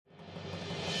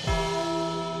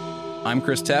I'm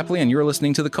Chris Tapley, and you're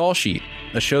listening to The Call Sheet,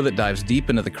 a show that dives deep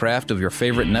into the craft of your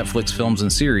favorite Netflix films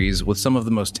and series with some of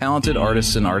the most talented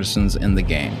artists and artisans in the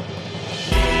game.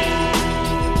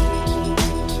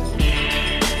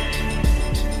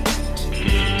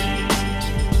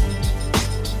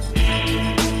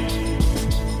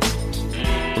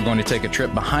 We're going to take a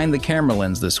trip behind the camera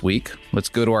lens this week. Let's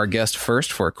go to our guest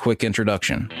first for a quick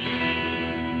introduction.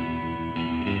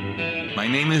 My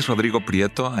name is Rodrigo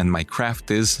Prieto, and my craft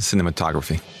is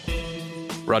cinematography.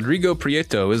 Rodrigo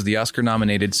Prieto is the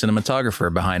Oscar-nominated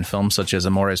cinematographer behind films such as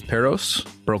Amores Perros,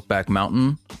 Brokeback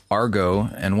Mountain, Argo,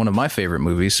 and one of my favorite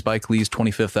movies, Spike Lee's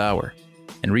 25th Hour.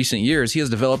 In recent years, he has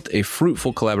developed a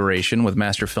fruitful collaboration with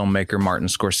master filmmaker Martin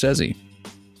Scorsese.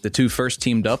 The two first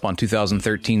teamed up on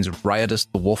 2013's riotous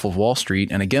The Wolf of Wall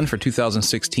Street, and again for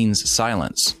 2016's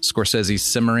Silence, Scorsese's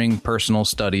simmering personal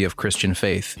study of Christian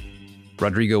faith.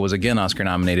 Rodrigo was again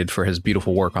Oscar-nominated for his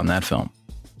beautiful work on that film.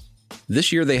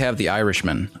 This year they have The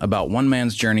Irishman, about one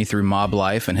man's journey through mob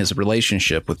life and his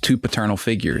relationship with two paternal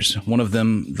figures, one of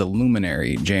them the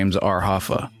luminary James R.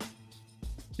 Hoffa.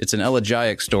 It's an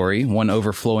elegiac story, one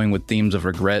overflowing with themes of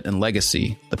regret and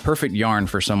legacy, the perfect yarn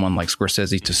for someone like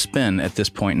Scorsese to spin at this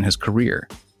point in his career.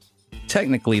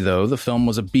 Technically, though, the film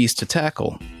was a beast to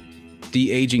tackle.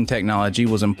 De-aging technology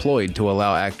was employed to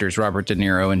allow actors Robert De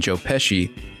Niro and Joe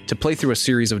Pesci to play through a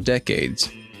series of decades,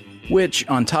 which,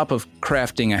 on top of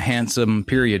crafting a handsome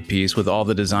period piece with all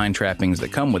the design trappings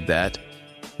that come with that,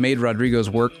 made Rodrigo's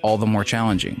work all the more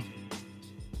challenging.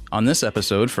 On this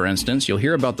episode, for instance, you'll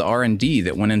hear about the R&D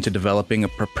that went into developing a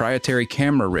proprietary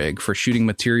camera rig for shooting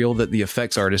material that the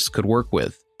effects artists could work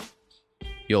with.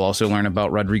 You'll also learn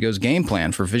about Rodrigo's game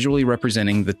plan for visually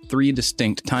representing the three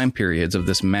distinct time periods of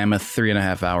this mammoth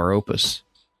 3.5-hour opus.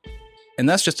 And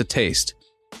that's just a taste.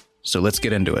 So let's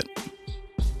get into it.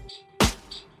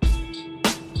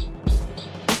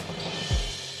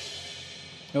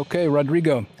 Okay,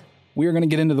 Rodrigo, we are going to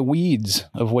get into the weeds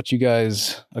of what you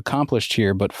guys accomplished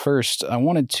here. But first, I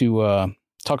wanted to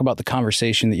talk about the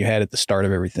conversation that you had at the start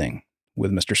of everything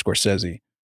with Mr. Scorsese.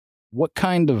 What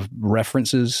kind of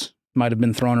references might have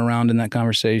been thrown around in that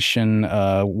conversation?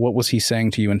 What was he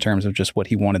saying to you in terms of just what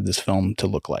he wanted this film to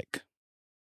look like?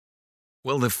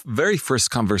 Well, the very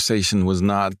first conversation was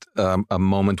not a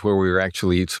moment where we were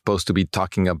actually supposed to be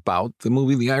talking about the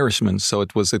movie The Irishman. So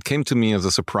it came to me as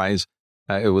a surprise.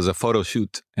 It was a photo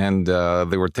shoot, and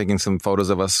they were taking some photos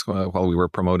of us while we were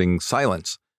promoting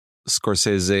Silence.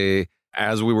 Scorsese,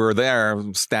 as we were there,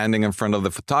 standing in front of the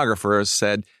photographer,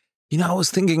 said, I was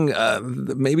thinking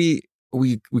maybe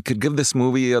we could give this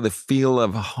movie the feel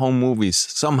of home movies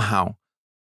somehow.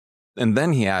 And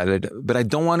then he added, but I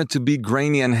don't want it to be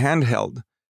grainy and handheld.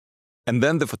 And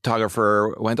then the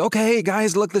photographer went, okay,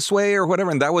 guys, look this way or whatever.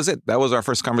 And that was it. That was our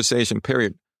first conversation,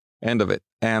 period. End of it.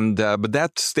 And but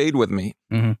that stayed with me.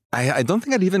 Mm-hmm. I don't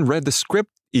think I'd even read the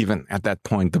script even at that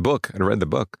point, the book. I read the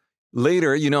book.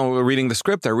 Later, reading the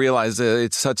script, I realized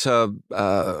it's such a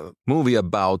movie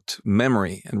about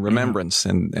memory and remembrance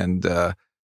and the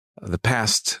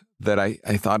past that I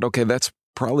thought, okay, that's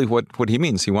probably what he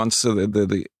means. He wants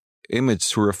the image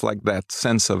to reflect that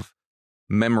sense of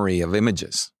memory of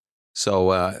images.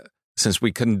 So since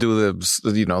we couldn't do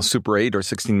the Super 8 or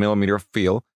 16 millimeter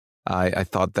feel, I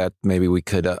thought that maybe we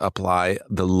could apply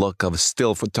the look of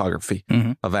still photography,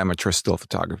 of amateur still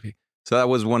photography. So that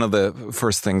was one of the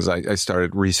first things I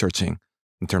started researching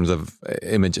in terms of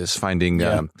images, finding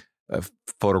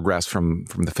photographs from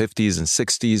the 50s and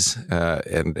 60s,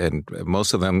 and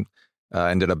most of them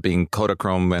ended up being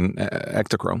Kodachrome and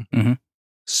Ektachrome. Mm-hmm.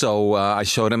 So I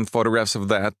showed him photographs of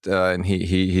that, and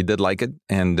he did like it.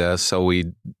 And so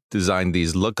we designed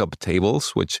these lookup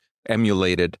tables, which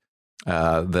emulated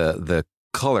the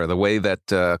color, the way that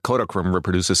Kodachrome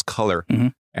reproduces color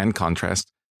and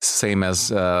contrast, same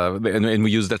as, and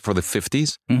we used that for the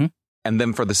 50s. Mm-hmm. And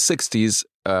then for the 60s,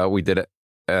 we did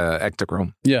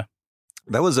Ektachrome. Yeah.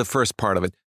 That was the first part of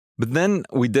it. But then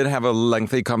we did have a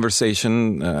lengthy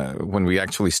conversation when we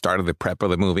actually started the prep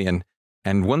of the movie.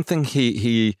 And one thing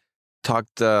he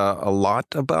talked a lot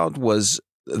about was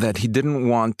that he didn't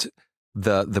want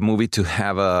the movie to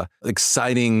have a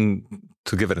exciting,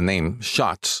 to give it a name,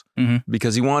 shots,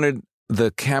 because he wanted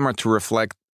the camera to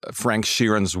reflect Frank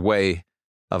Sheeran's way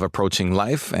of approaching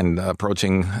life and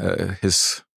approaching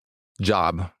his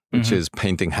job, which is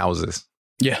painting houses.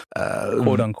 Yeah,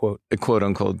 quote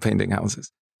unquote painting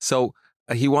houses. So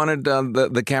he wanted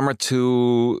the camera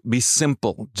to be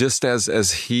simple, just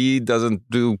as he doesn't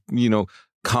do,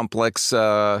 complex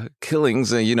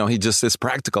killings. He just is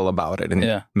practical about it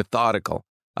and methodical.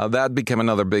 That became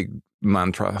another big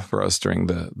mantra for us during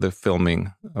the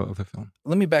filming of the film.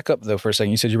 Let me back up though for a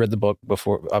second. You said you read the book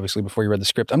before you read the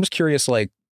script. I'm just curious, like,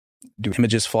 do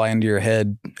images fly into your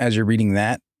head as you're reading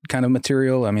that kind of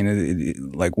material? I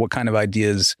mean, like, what kind of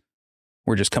ideas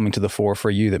were just coming to the fore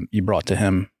for you that you brought to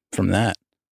him from that?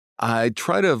 I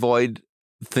try to avoid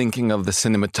thinking of the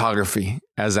cinematography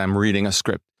as I'm reading a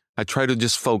script. I try to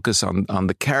just focus on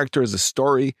the characters, the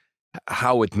story,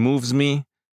 how it moves me,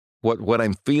 what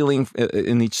I'm feeling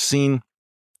in each scene,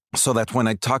 so that when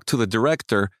I talk to the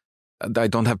director, I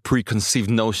don't have preconceived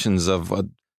notions of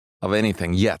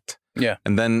anything yet. Yeah.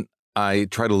 And then I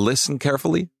try to listen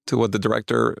carefully to what the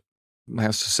director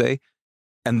has to say.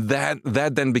 And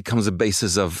that then becomes a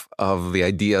basis of the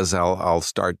ideas I'll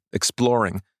start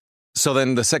exploring. So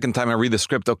then the second time I read the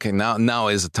script, okay, now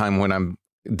is the time when I'm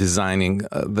designing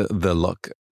the look.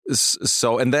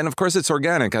 So, and then of course it's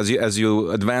organic as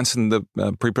you advance in the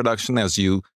pre-production, as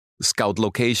you scout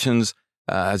locations,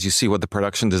 as you see what the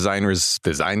production designer is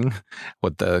designing,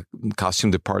 what the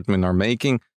costume department are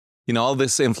making. You know, all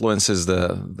this influences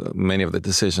the many of the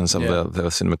decisions of the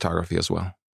cinematography as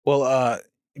well. Well,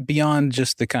 beyond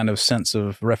just the kind of sense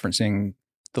of referencing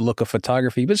the look of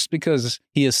photography, but just because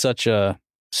he is such a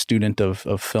student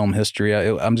of film history,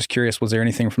 I'm just curious, was there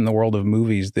anything from the world of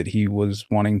movies that he was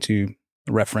wanting to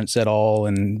reference at all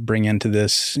and bring into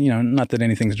this? You know, not that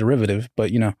anything's derivative,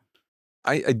 but, you know.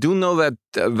 I do know that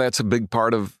that's a big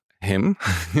part of him,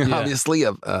 obviously,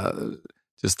 of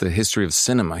just the history of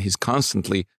cinema. He's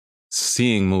constantly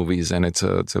seeing movies, and it's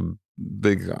a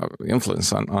big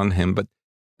influence on him. But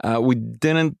we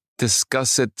didn't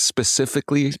discuss it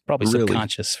specifically. It's probably really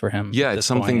subconscious for him. Yeah, it's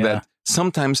something that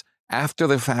sometimes after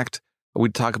the fact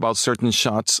we'd talk about certain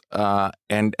shots,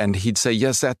 and he'd say,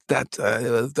 "Yes, that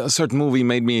a certain movie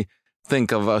made me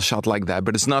think of a shot like that."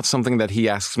 But it's not something that he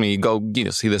asks me, "Go,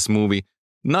 see this movie."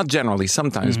 Not generally,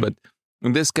 sometimes, but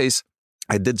in this case,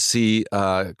 I did see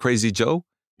Crazy Joe.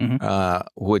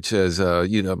 Which is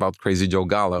about Crazy Joe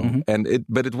Gallo,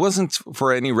 but it wasn't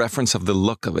for any reference of the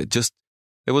look of it. Just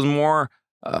it was more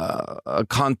a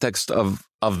context of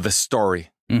the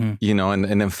story, and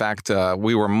in fact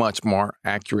we were much more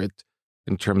accurate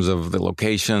in terms of the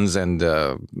locations and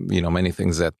many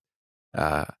things that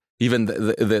even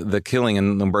the killing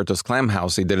in Umberto's Clam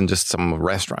House, they did in just some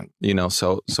restaurant,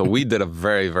 So we did a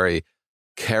very, very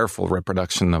careful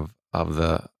reproduction of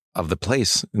the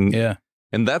place.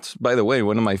 And that's, by the way,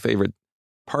 one of my favorite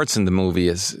parts in the movie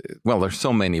is, well, there's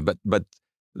so many, but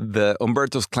the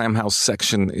Umberto's Clam House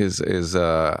section is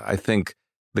I think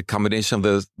the combination of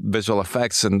the visual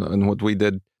effects and what we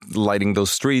did lighting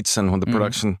those streets and what the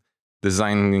production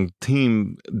designing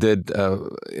team did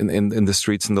in the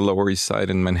streets in the Lower East Side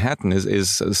in Manhattan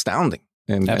is astounding.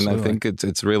 And I think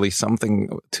it's really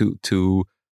something to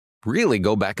really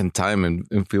go back in time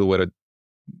and feel what it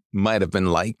might have been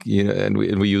like, and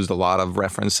we used a lot of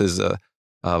references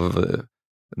of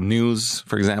news,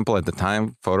 for example, at the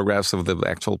time, photographs of the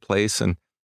actual place, and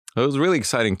it was really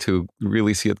exciting to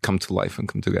really see it come to life and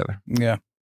come together. Yeah,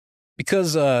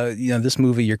 because this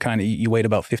movie, you wait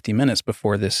about 50 minutes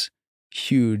before this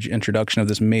huge introduction of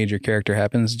this major character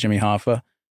happens, Jimmy Hoffa.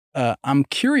 I'm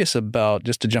curious about,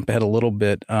 just to jump ahead a little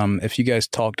bit, if you guys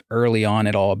talked early on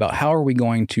at all about how are we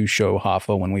going to show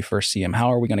Hoffa when we first see him?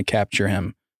 How are we going to capture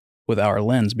him with our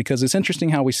lens? Because it's interesting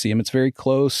how we see him. It's very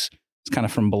close. It's kind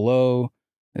of from below.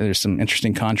 There's some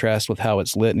interesting contrast with how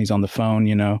it's lit and he's on the phone,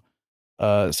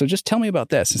 So just tell me about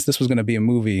that. Since this was going to be a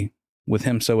movie with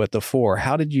him so at the fore,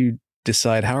 how did you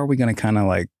decide, how are we going to kind of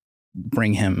like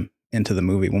bring him into the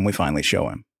movie when we finally show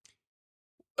him?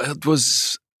 It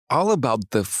was all about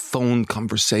the phone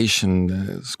conversation.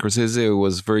 Scorsese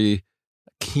was very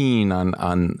keen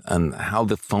on how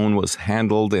the phone was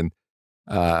handled and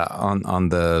on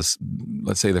the,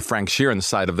 let's say, the Frank Sheeran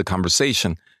side of the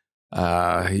conversation.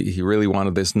 He really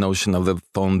wanted this notion of the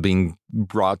phone being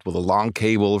brought with a long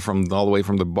cable all the way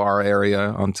from the bar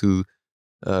area onto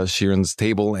Sheeran's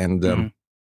table, and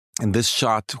this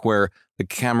shot where the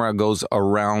camera goes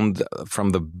around from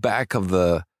the back of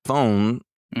the phone,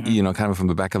 kind of from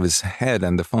the back of his head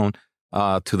and the phone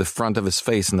to the front of his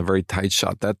face in a very tight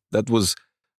shot. That was,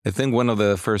 I think, one of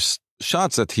the first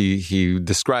shots that he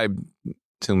described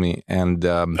to me, and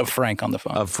of Frank on the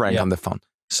phone. On the phone.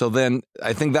 So then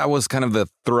I think that was kind of the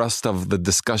thrust of the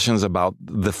discussions about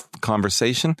the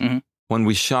conversation. When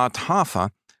we shot Hoffa,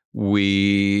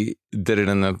 we did it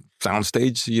in a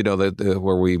soundstage,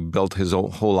 where we built his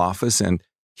whole office, and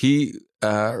he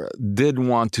did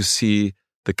want to see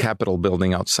the Capitol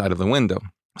building outside of the window.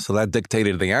 So that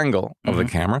dictated the angle of the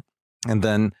camera. And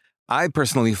then I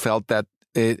personally felt that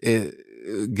it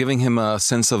giving him a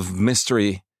sense of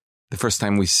mystery the first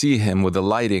time we see him with the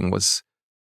lighting was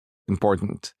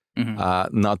important.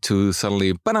 Not to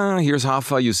suddenly, here's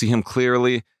Hoffa, you see him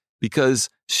clearly, because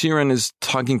Sheeran is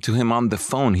talking to him on the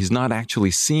phone. He's not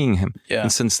actually seeing him. Yeah.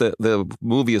 And since the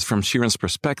movie is from Sheeran's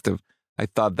perspective, I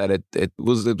thought that it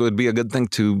would be a good thing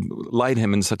to light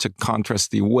him in such a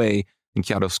contrasty way in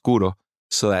chiaroscuro,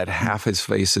 so that half his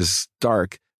face is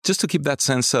dark, just to keep that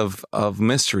sense of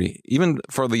mystery. Even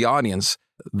for the audience,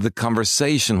 the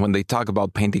conversation when they talk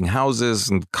about painting houses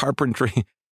and carpentry,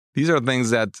 these are things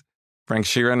that Frank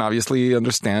Sheeran obviously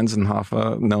understands and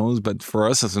Hoffa knows, but for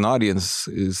us as an audience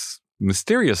is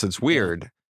mysterious. It's weird.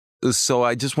 So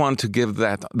I just wanted to give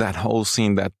that whole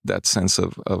scene that sense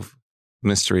of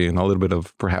mystery and a little bit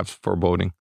of perhaps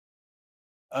foreboding.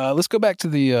 Let's go back to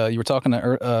the, you were talking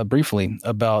briefly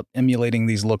about emulating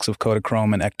these looks of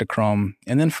Kodachrome and Ektachrome.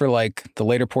 And then for like the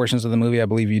later portions of the movie, I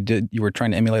believe you were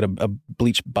trying to emulate a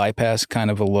bleach bypass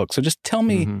kind of a look. So just tell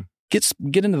me,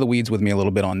 get into the weeds with me a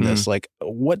little bit on this. Like,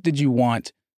 what did you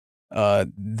want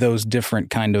those different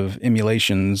kind of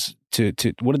emulations to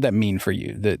what did that mean for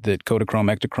you, that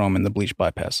Kodachrome, Ektachrome, and the bleach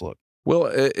bypass look? Well,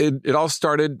 it all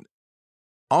started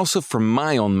also from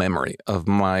my own memory of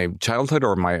my childhood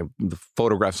or the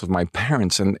photographs of my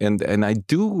parents. And I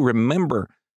do remember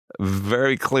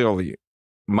very clearly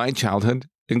my childhood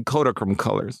in Kodachrome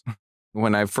colors.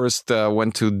 When I first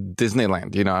went to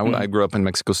Disneyland, I grew up in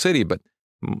Mexico City, but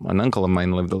an uncle of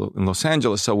mine lived in Los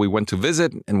Angeles. So we went to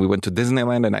visit and we went to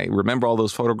Disneyland, and I remember all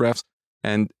those photographs.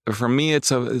 And for me,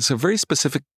 it's a very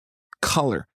specific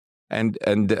color. And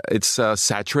it's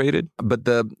saturated, but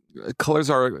the colors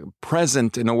are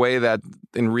present in a way that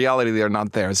in reality they are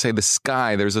not there. Say the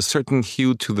sky, there's a certain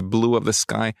hue to the blue of the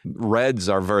sky. Reds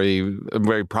are very,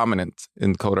 very prominent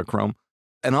in Kodachrome.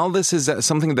 And all this is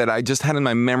something that I just had in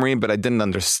my memory, but I didn't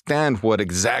understand what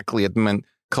exactly it meant.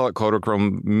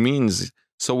 Kodachrome means.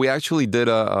 So we actually did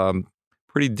a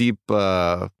pretty deep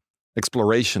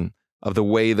exploration of the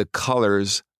way the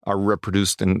colors are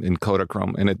reproduced in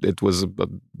Kodachrome. And it was a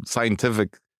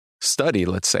scientific study,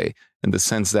 let's say, in the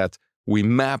sense that we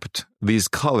mapped these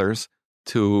colors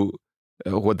to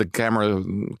what the camera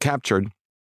captured.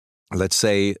 Let's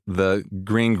say the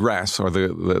green grass, or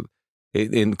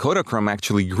in Kodachrome,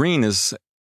 actually green is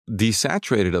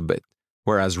desaturated a bit,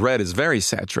 whereas red is very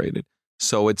saturated.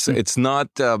 So it's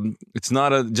not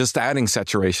just adding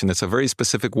saturation. It's a very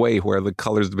specific way where the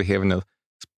colors behave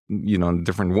in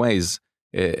different ways.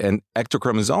 And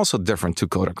Ektachrome is also different to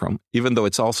Kodachrome, even though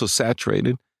it's also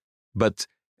saturated. But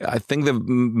I think the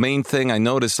main thing I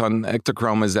noticed on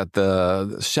Ektachrome is that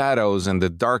the shadows and the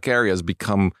dark areas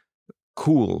become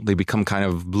cool. They become kind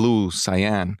of blue,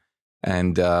 cyan,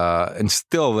 and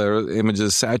still their image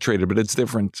is saturated, but it's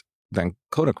different than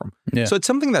Kodachrome. Yeah. So it's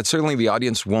something that certainly the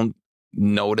audience won't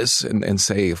notice and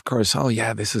say, of course, oh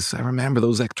yeah, I remember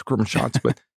those Ektachrome shots,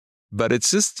 but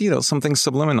it's just something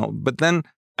subliminal. But then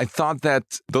I thought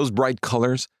that those bright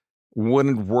colors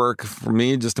wouldn't work for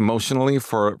me just emotionally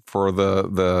for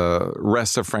the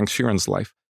rest of Frank Sheeran's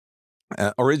life.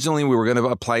 Originally, we were going to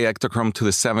apply Ektachrome to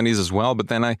the 70s as well, but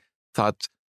then I thought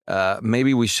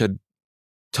maybe we should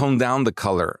tone down the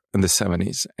color in the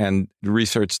 70s, and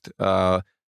researched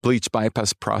bleach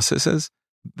bypass processes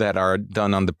that are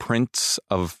done on the prints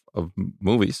of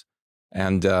movies.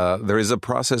 And there is a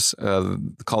process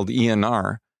called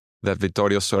ENR that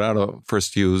Vittorio Storaro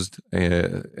first used.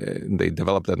 They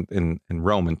developed it in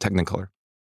Rome, in Technicolor.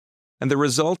 And the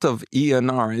result of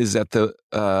ENR is that the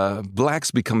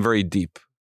blacks become very deep,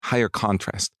 higher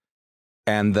contrast.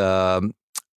 And the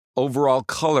overall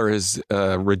color is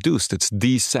reduced. It's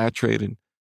desaturated.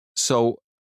 So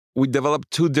we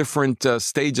developed two different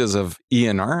stages of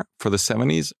ENR for the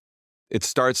 70s. It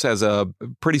starts as a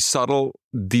pretty subtle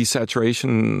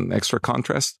desaturation, extra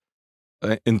contrast,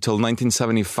 until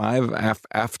 1975,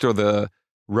 after the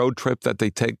road trip that they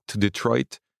take to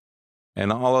Detroit.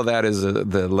 And all of that is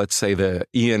let's say the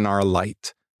ENR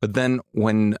light. But then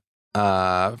when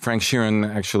Frank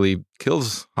Sheeran actually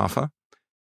kills Hoffa,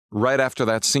 right after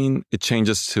that scene, it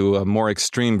changes to a more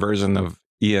extreme version of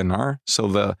ENR. So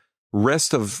the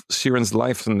rest of Sheeran's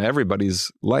life and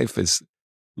everybody's life is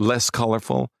less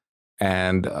colorful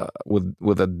and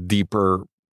with a deeper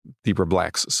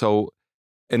blacks. So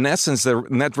in essence, the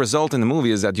net result in the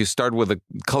movie is that you start with a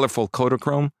colorful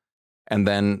Kodachrome and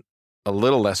then a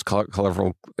little less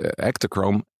colorful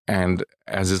Ektachrome. And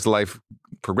as his life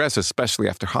progresses, especially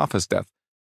after Hoffa's death,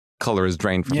 color is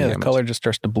drained from the image. The color just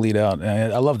starts to bleed out.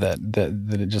 I love that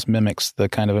it just mimics the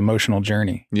kind of emotional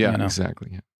journey. Yeah, exactly.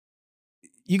 Yeah.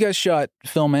 You guys shot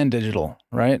film and digital,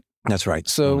 right? That's right.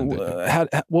 So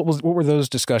what were those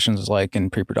discussions like in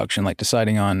pre-production, like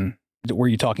deciding on Were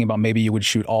you talking about maybe you would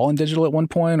shoot all in digital at one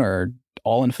point or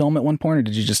all in film at one point? Or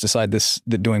did you just decide that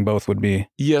doing both would be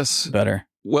better?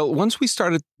 Well, once we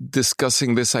started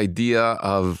discussing this idea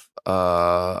of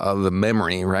the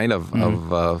memory, right,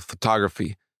 of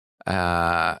photography,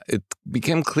 it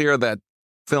became clear that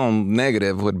film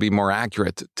negative would be more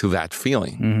accurate to that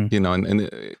feeling,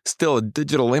 and still a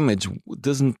digital image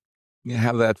doesn't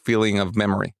have that feeling of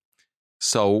memory.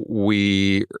 So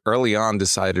we early on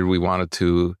decided we wanted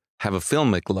to have a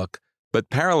filmic look.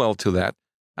 But parallel to that,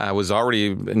 I was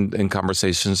already in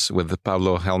conversations with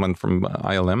Pablo Hellman from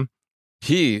ILM.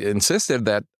 He insisted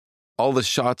that all the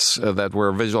shots that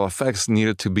were visual effects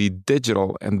needed to be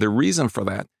digital. And the reason for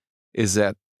that is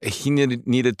that he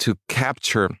needed to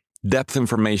capture depth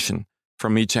information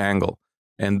from each angle.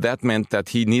 And that meant that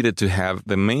he needed to have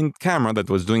the main camera that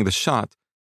was doing the shot,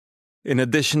 in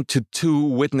addition to 2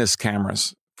 witness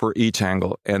cameras for each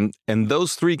angle. And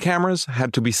those 3 cameras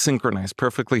had to be synchronized,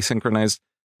 perfectly synchronized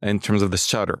in terms of the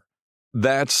shutter.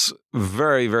 That's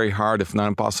very, very hard, if not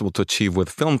impossible, to achieve with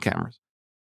film cameras.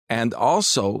 And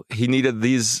also, he needed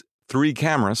these 3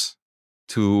 cameras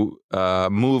to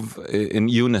move in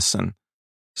unison.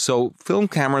 So film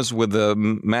cameras with a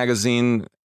magazine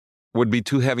would be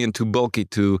too heavy and too bulky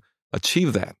to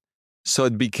achieve that. So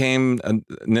it became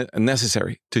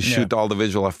necessary to shoot all the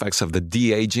visual effects of the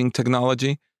de-aging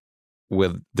technology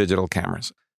with digital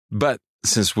cameras. But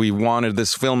since we wanted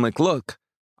this filmic look,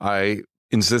 I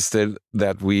insisted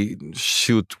that we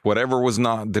shoot whatever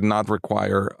did not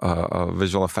require a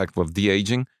visual effect of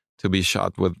de-aging to be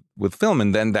shot with film.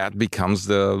 And then that becomes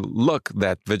the look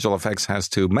that visual effects has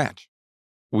to match.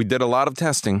 We did a lot of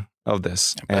testing of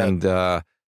this,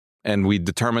 and we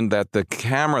determined that the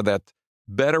camera that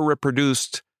better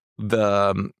reproduced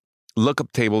the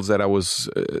lookup tables that I was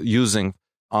using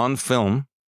on film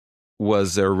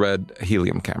was a red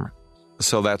helium camera.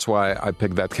 So that's why I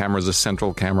picked that camera as a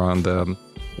central camera on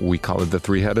we call it the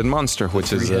 3-headed monster,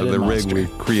 which is the rig we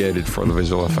created for the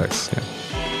visual effects. Yeah.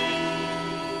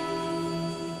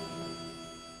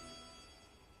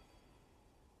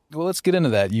 Well, let's get into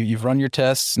that. You've run your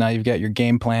tests. Now you've got your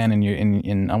game plan,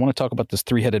 and I want to talk about this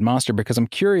 3-headed monster because I'm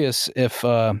curious if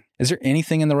is there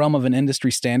anything in the realm of an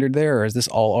industry standard there, or is this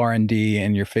all R&D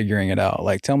and you're figuring it out?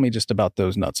 Like, tell me just about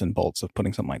those nuts and bolts of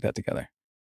putting something like that together.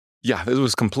 Yeah, this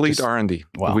was complete R&D.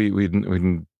 Wow.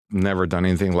 We'd never done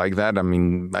anything like that. I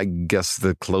mean, I guess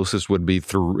the closest would be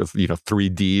through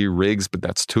 3D rigs, but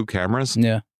that's 2 cameras.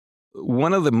 Yeah.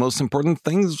 One of the most important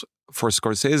things for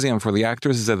Scorsese and for the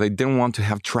actors is that they didn't want to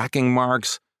have tracking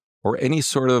marks or any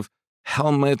sort of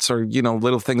helmets or,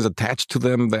 little things attached to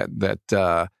them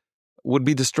that would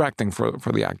be distracting for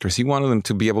the actors. He wanted them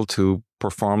to be able to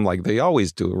perform like they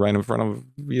always do, right in front of,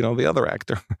 the other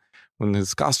actor in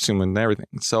his costume and everything.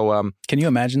 So, can you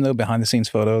imagine though, behind the scenes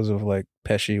photos of like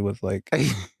Pesci with like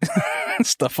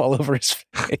stuff all over his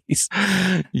face?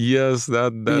 Yes,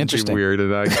 that'd be weird.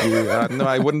 And no,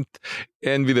 I wouldn't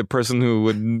envy the person who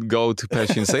would go to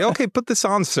Pesci and say, "Okay, put this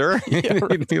on, sir." Yeah,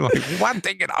 right. He'd be like, "What?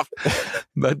 Take it off."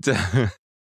 But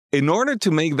in order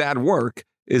to make that work,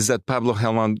 is that Pablo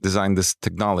Hellman designed this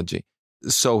technology.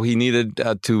 So he needed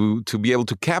to be able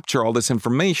to capture all this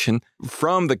information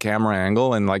from the camera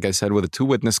angle, and like I said, with the 2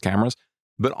 witness cameras.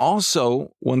 But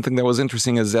also, one thing that was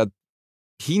interesting is that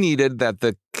he needed that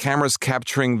the cameras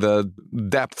capturing the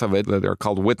depth of it, that they're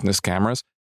called witness cameras,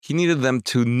 he needed them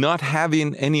to not have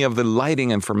in any of the lighting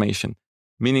information,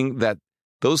 meaning that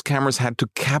those cameras had to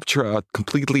capture a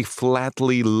completely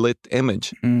flatly lit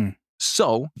image.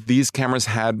 So these cameras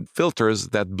had filters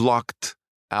that blocked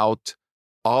out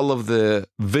all of the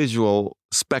visual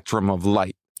spectrum of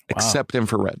light, except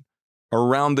infrared.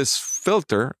 Around this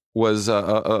filter was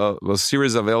a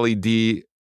series of LED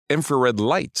infrared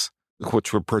lights,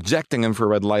 which were projecting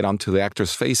infrared light onto the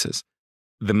actors' faces.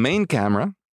 The main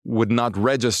camera would not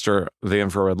register the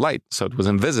infrared light, so it was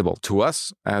invisible to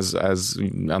us as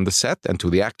on the set and to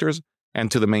the actors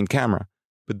and to the main camera.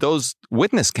 But those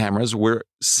witness cameras were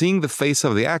seeing the face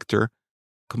of the actor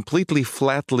completely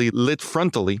flatly lit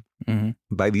frontally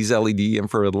by these LED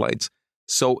infrared lights.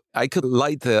 So I could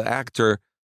light the actor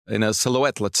in a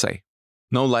silhouette, let's say,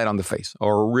 no light on the face,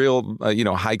 or a real,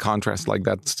 high contrast like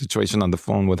that situation on the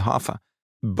phone with Hoffa.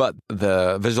 But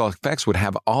the visual effects would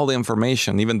have all the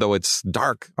information, even though it's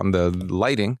dark on the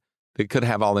lighting, they could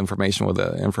have all the information with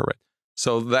the infrared.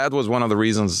 So that was one of the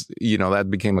reasons, that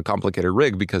became a complicated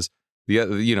rig, because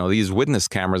these witness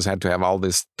cameras had to have all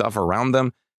this stuff around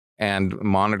them and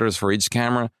monitors for each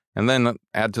camera. And then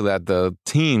add to that, the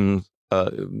team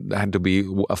had to be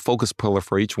a focus puller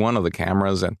for each one of the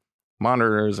cameras and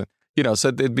monitors. And, so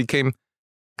it became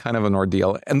kind of an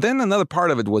ordeal. And then another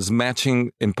part of it was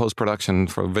matching in post-production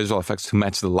for visual effects to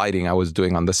match the lighting I was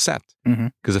doing on the set.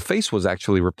 Because the face was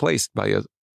actually replaced by a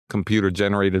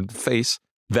computer-generated face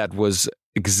that was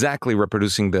exactly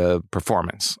reproducing the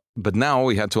performance. But now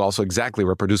we had to also exactly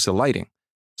reproduce the lighting.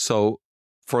 So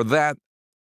for that,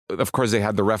 of course, they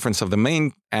had the reference of the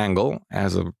main angle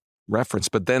as a reference,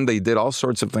 but then they did all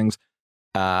sorts of things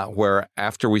where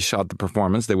after we shot the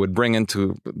performance, they would bring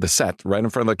into the set right in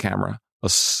front of the camera a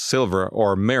silver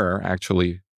or mirror,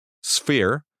 actually,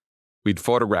 sphere. We'd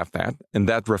photograph that, and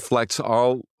that reflects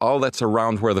all that's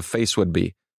around where the face would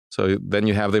be. So then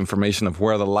you have the information of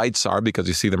where the lights are because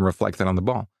you see them reflected on the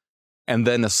ball. And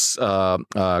then a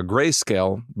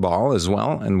grayscale ball as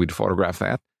well, and we'd photograph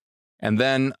that. And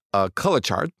then a color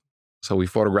chart. So we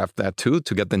photographed that too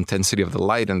to get the intensity of the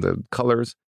light and the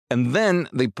colors. And then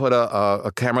they put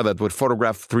a camera that would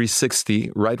photograph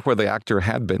 360 right where the actor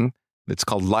had been. It's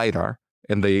called LiDAR.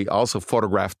 And they also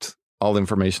photographed all the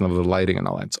information of the lighting and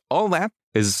all that. So all that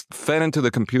is fed into the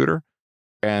computer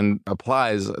and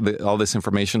applies all this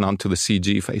information onto the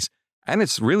CG face. And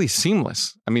it's really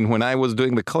seamless. I mean, when I was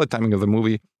doing the color timing of the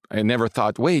movie, I never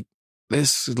thought, wait,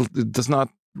 this does not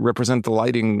represent the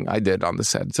lighting I did on the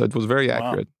set. So it was very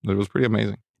accurate. It was pretty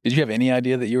amazing. Did you have any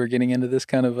idea that you were getting into this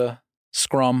kind of a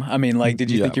scrum? I mean, like,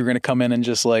 did you think you were going to come in and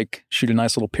just like shoot a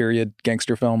nice little period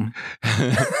gangster film?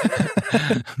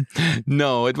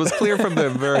 No, it was clear from the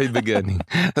very beginning.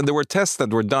 And there were tests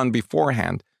that were done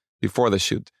beforehand, before the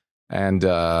shoot. And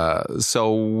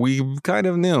so we kind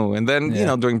of knew. And then,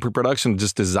 during pre-production,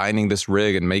 just designing this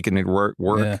rig and making it work,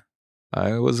 it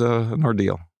was an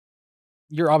ordeal.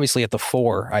 You're obviously at the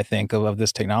fore, I think, of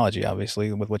this technology,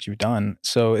 obviously, with what you've done.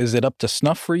 So is it up to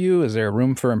snuff for you? Is there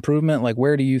room for improvement? Like,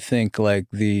 where do you think, like,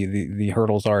 the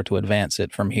hurdles are to advance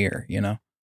it from here,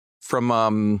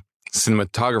 From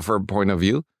cinematographer point of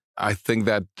view, I think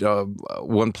that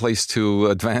one place to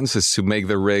advance is to make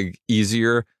the rig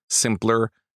easier,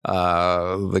 simpler,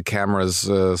 the camera's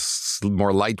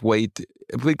more lightweight,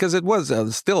 because it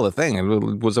was still a thing.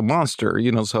 It was a monster,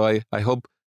 so I hope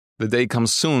the day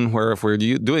comes soon where if we're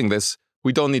doing this,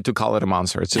 we don't need to call it a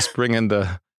monster. It's just bring in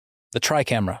the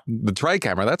tri-camera. The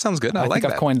tri-camera. That sounds good. I like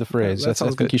think I've coined the phrase. I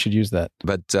think you should use that.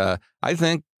 But I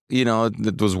think,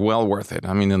 it was well worth it.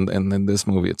 I mean, in this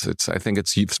movie, I think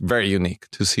it's very unique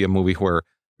to see a movie where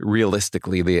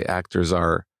realistically the actors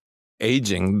are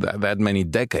aging that many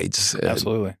decades.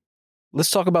 Absolutely. Let's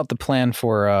talk about the plan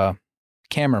for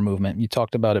camera movement. You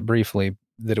talked about it briefly,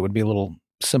 that it would be a little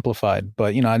simplified,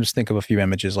 but I just think of a few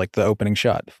images like the opening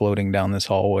shot floating down this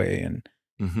hallway and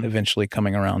eventually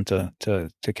coming around to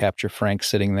capture Frank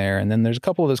sitting there. And then there's a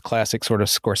couple of those classic sort of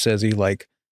Scorsese like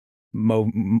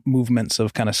movements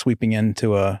of kind of sweeping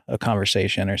into a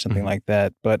conversation or something like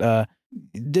that. But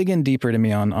dig in deeper to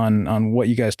me on what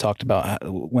you guys talked about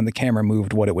when the camera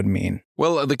moved, what it would mean.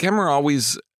 Well, the camera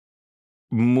always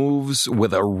moves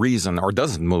with a reason or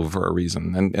doesn't move for a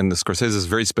reason. And the Scorsese is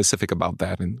very specific about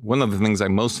that. And one of the things I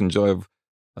most enjoy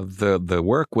of the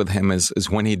work with him is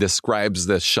when he describes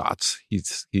the shots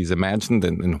he's imagined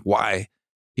and why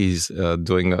he's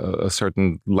doing a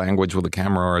certain language with the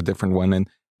camera or a different one.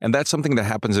 And that's something that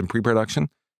happens in pre-production.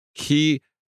 He,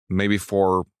 maybe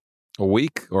for a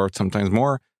week or sometimes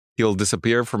more, he'll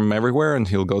disappear from everywhere and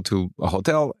he'll go to a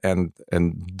hotel and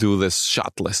do this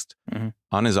shot list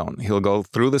on his own. He'll go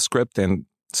through the script and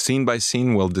scene by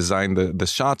scene will design the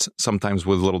shots, sometimes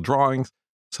with little drawings,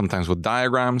 sometimes with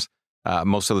diagrams.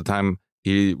 Most of the time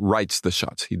he writes the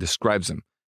shots, he describes them.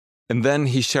 And then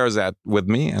he shares that with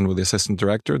me and with the assistant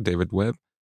director, David Webb.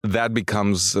 That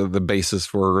becomes the basis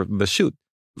for the shoot.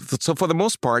 So for the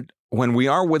most part, when we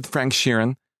are with Frank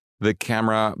Sheeran, the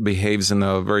camera behaves in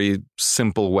a very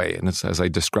simple way. And it's as I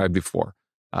described before.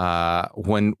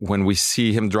 When we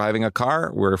see him driving a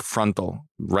car, we're frontal,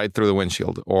 right through the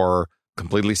windshield, or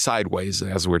completely sideways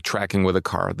as we're tracking with a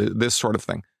car, this sort of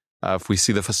thing. If we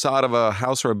see the facade of a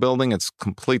house or a building, it's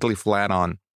completely flat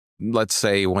on. Let's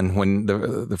say when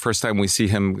the first time we see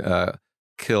him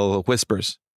kill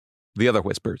Whispers, the other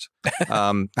Whispers.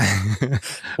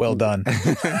 Well done.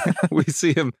 We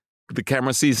see him. The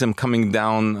camera sees him coming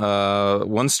down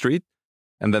one street,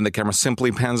 and then the camera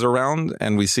simply pans around,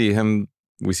 and we see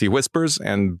Whispers,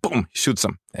 and boom, he shoots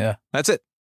him. Yeah. That's it.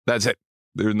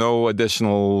 There's no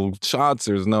additional shots.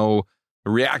 There's no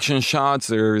reaction shots.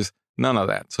 There's none of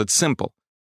that. So it's simple.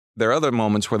 There are other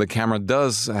moments where the camera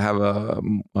does have a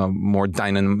more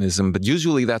dynamism, but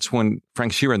usually that's when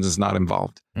Frank Sheeran is not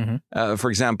involved. For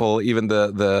example, even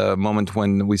the moment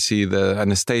when we see the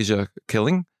Anastasia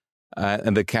killing,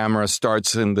 and the camera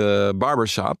starts in the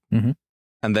barbershop and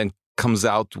then comes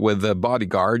out with a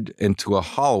bodyguard into a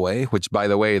hallway, which, by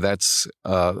the way, that's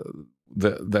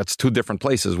two different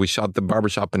places. We shot the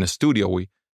barbershop in a studio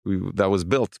that was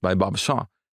built by Bob Shaw.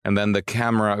 And then the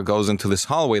camera goes into this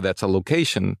hallway that's a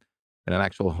location in an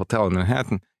actual hotel in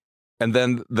Manhattan. And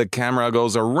then the camera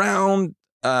goes around,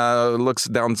 looks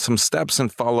down some steps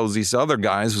and follows these other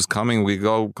guys who's coming. We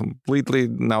go completely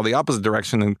now the opposite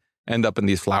direction and end up in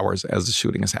these flowers as the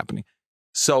shooting is happening.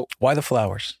 So why the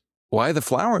flowers? Why the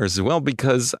flowers? Well,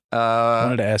 because I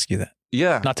wanted to ask you that.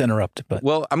 Yeah. Not to interrupt, but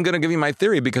well, I'm going to give you my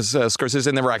theory because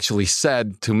Scorsese never actually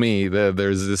said to me that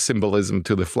there's this symbolism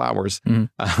to the flowers.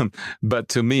 Mm-hmm. But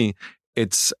to me,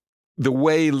 it's the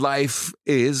way life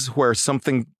is, where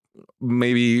something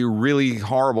maybe really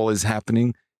horrible is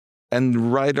happening,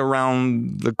 and right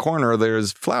around the corner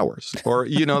there's flowers, or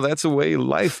that's the way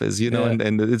life is, yeah.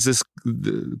 and it's this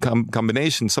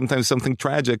combination. Sometimes something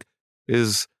tragic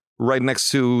is right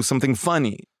next to something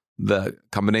funny. The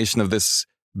combination of this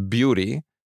beauty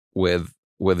with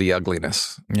the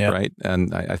ugliness, yeah. Right?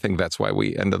 And I think that's why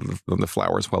we ended on the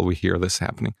flowers while we hear this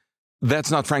happening.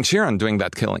 That's not Frank Sheeran doing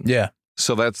that killing. Yeah.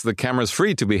 So that's the camera's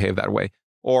free to behave that way.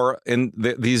 Or in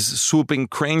these swooping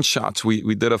crane shots,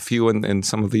 we did a few in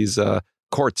some of these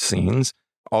court scenes.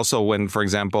 Also when, for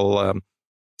example,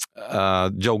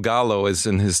 Joe Gallo is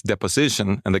in his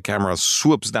deposition and the camera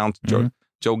swoops down to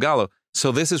Joe Gallo.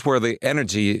 So this is where the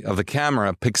energy of the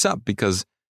camera picks up, because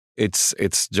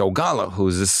it's Joe Gallo,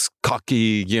 who's this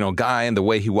cocky, guy, and the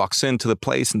way he walks into the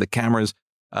place and the cameras.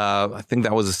 I think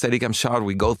that was a Steadicam shot.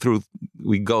 We go through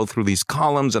these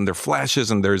columns and there are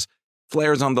flashes and there's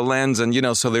flares on the lens,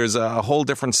 and so there's a whole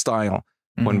different style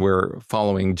when we're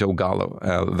following Joe Gallo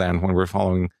than when we're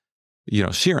following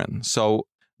Sheeran. So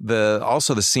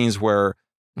also the scenes where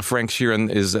Frank Sheeran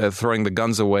is throwing the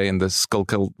guns away in the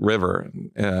Schuylkill River,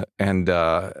 and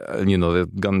the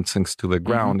gun sinks to the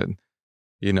ground, and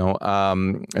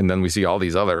and then we see all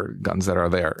these other guns that are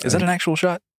there. Is that an actual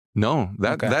shot? No,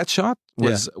 that shot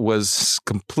was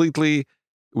completely.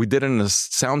 We did it in a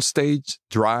soundstage,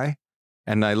 dry,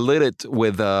 and I lit it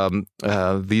with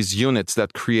these units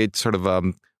that create sort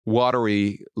of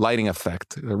watery lighting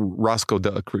effect. Roscoe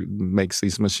makes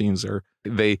these machines, or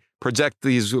they project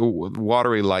these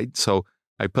watery light. So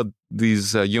I put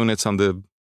these units on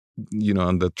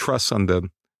the truss on the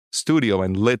studio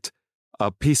and lit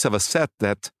a piece of a set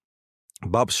that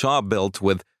Bob Shaw built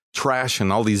with trash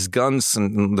and all these guns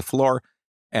on the floor.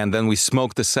 And then we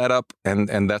smoked the setup,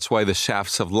 and that's why the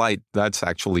shafts of light, that's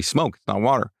actually smoke, it's not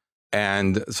water.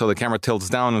 And so the camera tilts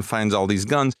down and finds all these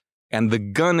guns. And the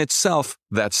gun itself,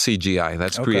 that's CGI.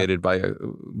 That's created by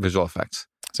visual effects.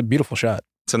 It's a beautiful shot.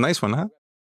 It's a nice one, huh?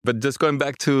 But just going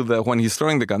back to when he's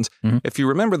throwing the guns, if you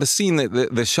remember the scene,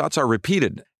 the shots are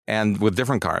repeated and with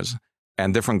different cars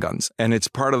and different guns. And it's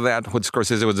part of that, what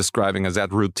Scorsese was describing as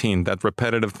that routine, that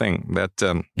repetitive thing, that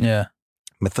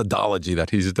methodology that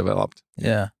he's developed.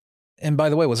 Yeah. And by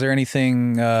the way, was there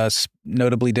anything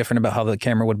notably different about how the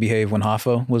camera would behave when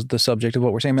Hoffa was the subject of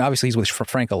what we're saying? I mean, obviously he's with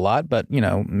Frank a lot, but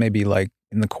maybe like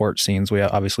in the court scenes, we've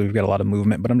got a lot of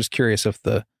movement. But I'm just curious if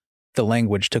the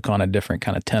language took on a different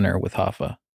kind of tenor with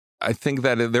Hoffa. I think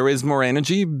that there is more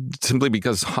energy simply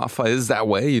because Hoffa is that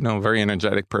way, very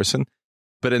energetic person.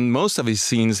 But in most of his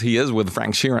scenes, he is with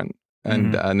Frank Sheeran,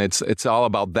 and it's all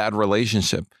about that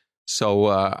relationship. So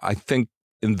I think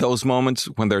in those moments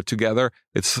when they're together,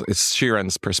 it's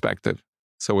Sheeran's perspective.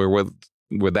 So we're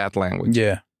with that language.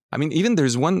 Yeah. I mean, even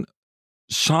there's one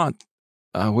shot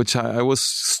which I was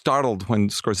startled when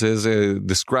Scorsese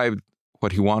described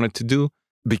what he wanted to do,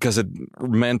 because it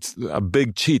meant a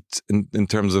big cheat in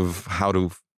terms of how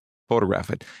to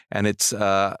photograph it. And it's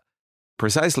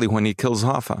precisely when he kills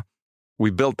Hoffa. We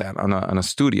built that on a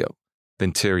studio, the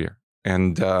interior.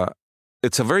 And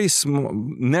it's a very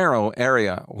narrow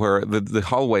area where the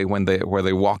hallway where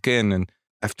they walk in, and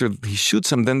after he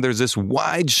shoots him, then there's this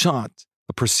wide shot,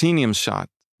 a proscenium shot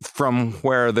from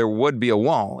where there would be a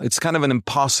wall. It's kind of an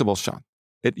impossible shot.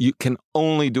 You can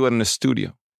only do it in a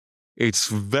studio. It's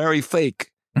very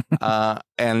fake,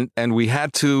 and we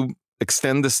had to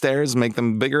extend the stairs, make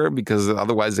them bigger, because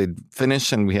otherwise they'd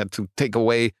finish, and we had to take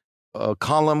away a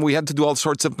column. We had to do all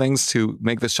sorts of things to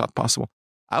make this shot possible.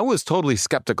 I was totally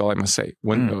skeptical, I must say.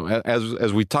 When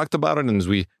as we talked about it and as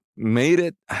we made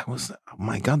it, I was, oh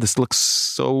my God, this looks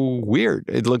so weird.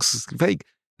 It looks fake.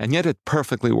 And yet it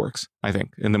perfectly works, I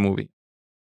think, in the movie.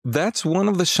 That's one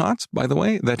of the shots, by the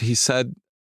way, that he said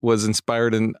was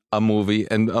inspired in a movie.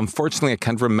 And unfortunately, I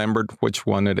can't remember which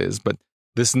one it is, but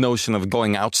this notion of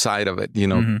going outside of it,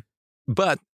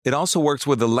 But it also works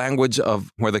with the language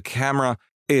of where the camera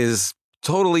is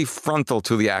totally frontal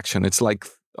to the action. It's like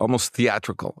almost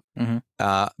theatrical. Mm-hmm.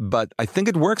 But I think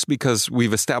it works because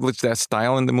we've established that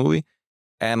style in the movie.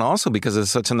 And also because it's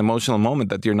such an emotional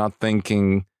moment that you're not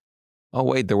thinking, oh,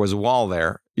 wait, there was a wall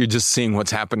there. You're just seeing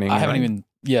what's happening. I haven't even,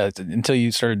 until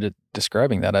you started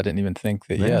describing that, I didn't even think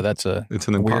that, it's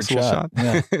an impossible shot.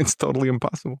 Yeah. It's totally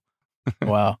impossible.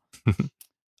 Wow.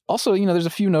 Also, there's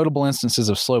a few notable instances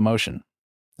of slow motion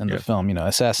in the film,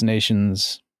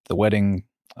 assassinations, the wedding.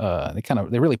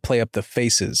 They really play up the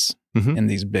faces in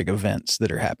these big events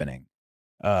that are happening.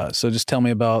 So just tell me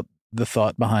about the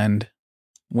thought behind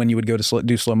when you would go to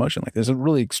do slow motion. Like, there's a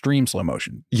really extreme slow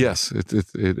motion. Yes,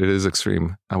 it is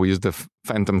extreme. We used the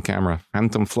Phantom camera,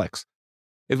 Phantom Flex.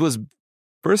 It was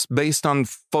first based on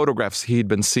photographs he'd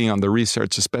been seeing on the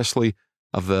research, especially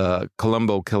of the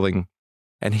Colombo killing.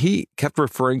 And he kept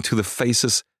referring to the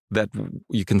faces that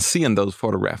you can see in those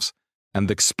photographs and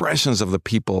the expressions of the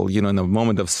people, in a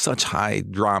moment of such high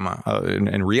drama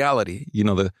and reality,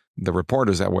 the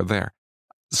reporters that were there.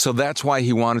 So that's why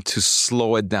he wanted to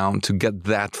slow it down to get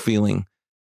that feeling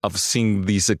of seeing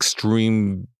these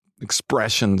extreme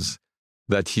expressions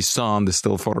that he saw on the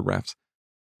still photographs.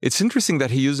 It's interesting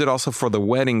that he used it also for the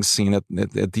wedding scene at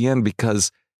the end, because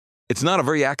it's not a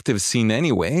very active scene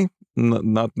anyway.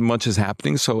 Not much is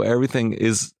happening. So everything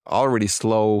is already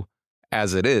slow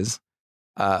as it is.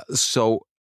 So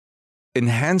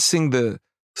enhancing the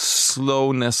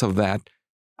slowness of that,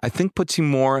 I think, puts you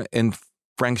more in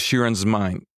Frank Sheeran's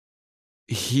mind.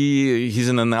 He's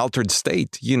in an altered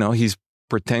state. He's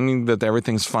pretending that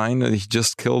everything's fine. That he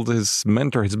just killed his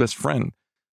mentor, his best friend,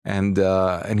 and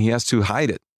he has to hide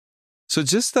it. So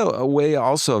just a way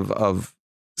also of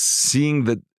seeing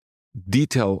the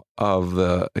detail of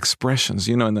the expressions,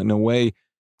 in a way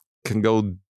can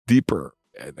go deeper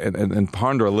and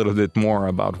ponder a little bit more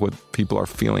about what people are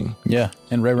feeling. Yeah,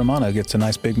 and Ray Romano gets a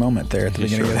nice big moment there at the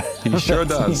beginning of that. He sure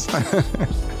does.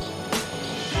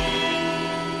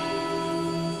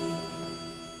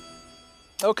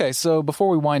 Okay, so before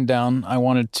we wind down, I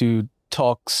wanted to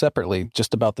talk separately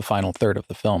just about the final third of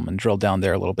the film and drill down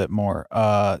there a little bit more.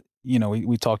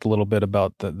 We talked a little bit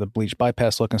about the bleach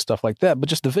bypass look and stuff like that, but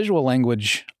just the visual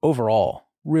language overall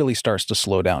really starts to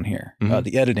slow down here. Mm-hmm.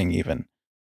 The editing even.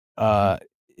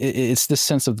 It's this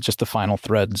sense of just the final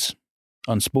threads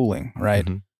unspooling, right?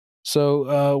 Mm-hmm.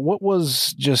 So what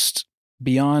was just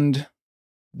beyond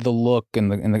the look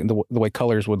and the way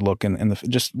colors would look and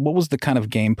just what was the kind of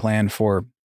game plan for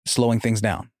slowing things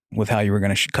down with how you were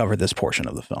going to cover this portion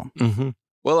of the film? Mm-hmm.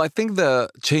 Well, I think the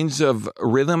change of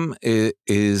rhythm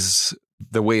is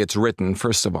the way it's written,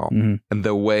 first of all, and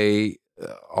the way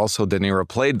also De Niro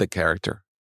played the character.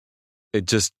 It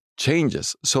just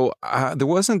changes. So there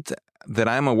wasn't, that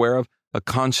I'm aware of, a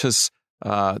conscious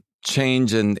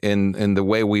change in the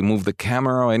way we move the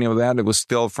camera or any of that. It was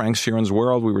still Frank Sheeran's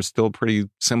world. We were still pretty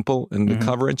simple in the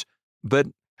coverage. But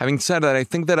having said that, I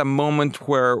think that a moment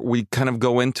where we kind of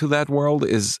go into that world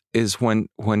is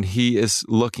when he is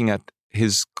looking at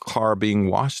his car being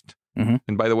washed. Mm-hmm.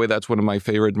 And by the way, that's one of my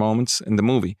favorite moments in the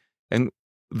movie. And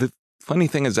the funny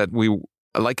thing is that we,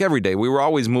 like every day, we were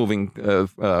always moving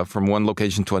from one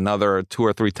location to another 2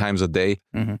 or 3 times a day,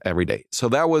 every day. So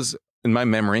that was, in my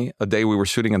memory, a day we were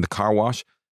shooting in the car wash.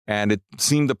 And it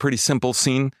seemed a pretty simple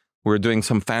scene. We were doing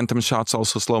some phantom shots,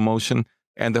 also slow motion.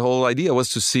 And the whole idea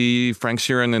was to see Frank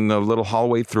Sheeran in the little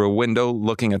hallway through a window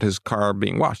looking at his car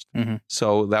being washed. Mm-hmm.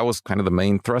 So that was kind of the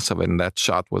main thrust of it. And that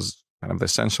shot was kind of the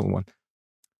essential one.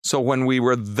 So when we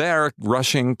were there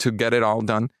rushing to get it all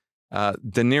done,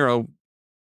 De Niro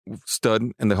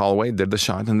stood in the hallway, did the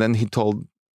shot, and then he told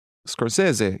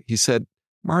Scorsese, he said,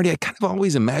 "Marty, I kind of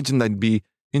always imagined I'd be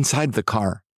inside the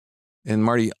car." And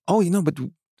Marty, but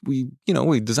we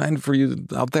designed for you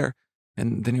out there.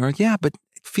 And De Niro, yeah, but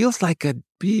it feels like I'd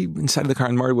be inside the car.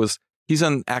 And Marty he's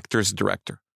an actor's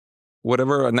director.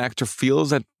 Whatever an actor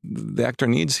feels that the actor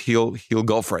needs, he'll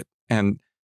go for it. And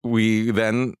we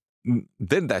then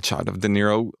did that shot of De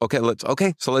Niro.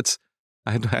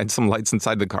 I had some lights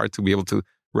inside the car to be able to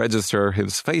register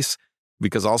his face,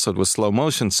 because also it was slow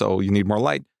motion, so you need more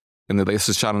light. And this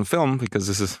is shot on film because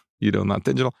this is, not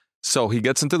digital. So he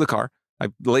gets into the car, I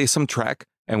lay some track,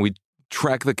 and we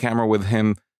track the camera with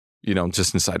him,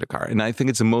 just inside the car. And I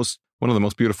think it's one of the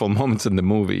most beautiful moments in the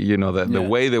movie, the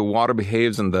way the water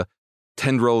behaves and the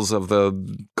tendrils of the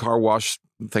car wash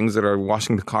things that are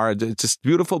washing the car. It's just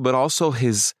beautiful, but also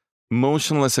his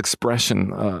motionless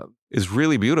expression is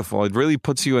really beautiful. It really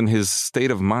puts you in his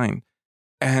state of mind.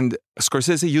 And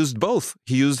Scorsese used both.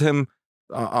 He used him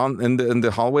in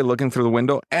the hallway looking through the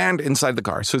window and inside the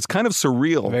car. So it's kind of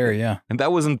surreal. Very, yeah. And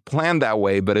that wasn't planned that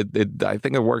way, but I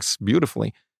think it works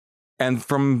beautifully. And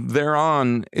from there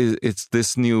on, it's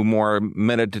this new, more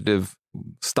meditative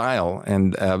style.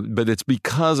 And but it's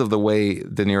because of the way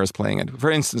De Niro's playing it.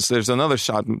 For instance, there's another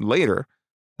shot later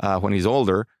when he's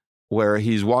older where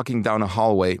he's walking down a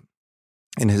hallway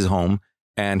in his home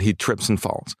and he trips and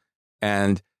falls.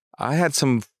 And I had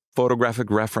some photographic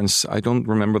reference. I don't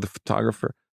remember the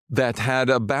photographer that had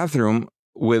a bathroom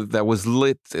that was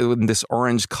lit in this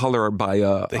orange color by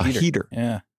a heater.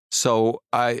 Yeah. So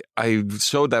I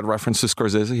showed that reference to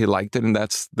Scorsese. He liked it, and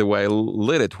that's the way I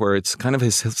lit it, where it's kind of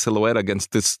his silhouette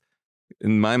against this,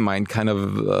 in my mind, kind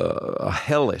of a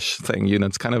hellish thing. You know,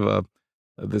 it's kind of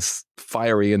this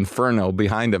fiery inferno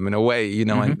behind him in a way. You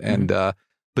know,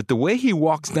 but the way he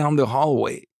walks down the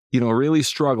hallway, you know, really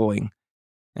struggling,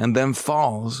 and then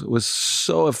falls was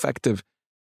so effective.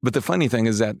 But the funny thing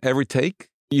is that every take,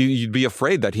 you'd be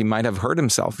afraid that he might have hurt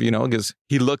himself, you know, because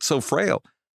he looked so frail.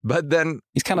 But then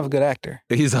he's kind of a good actor.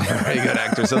 He's a very good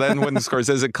actor. So then when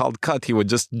Scorsese called cut, he would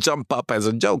just jump up as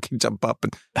a joke. He'd jump up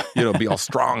and, you know, be all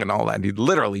strong and all that. He'd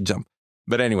literally jump.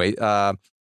 But anyway,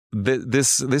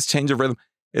 this change of rhythm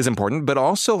is important. But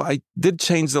also I did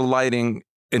change the lighting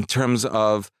in terms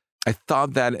of, I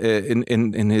thought that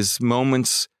in his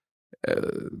moments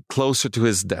closer to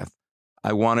his death,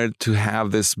 I wanted to have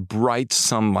this bright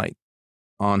sunlight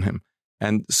on him.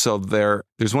 And so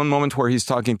there's one moment where he's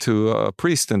talking to a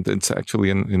priest, and it's actually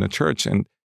in a church.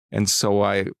 And so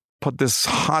I put this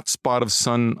hot spot of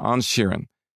sun on Sheeran.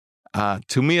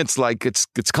 To me, it's like it's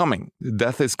coming.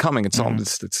 Death is coming. It's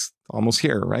almost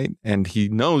here, right? And he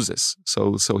knows this.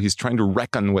 So he's trying to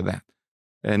reckon with that.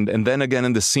 And then again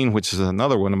in the scene, which is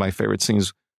another one of my favorite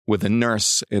scenes, with the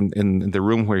nurse in the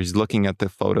room where he's looking at the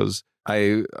photos,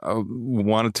 I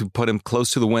wanted to put him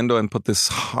close to the window and put this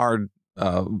hard,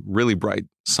 really bright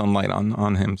sunlight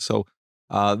on him. So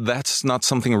that's not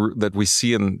something that we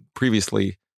see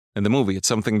previously in the movie. It's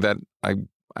something that I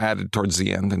added towards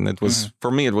the end, and it was for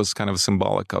me, it was kind of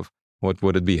symbolic of what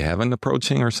would it be, heaven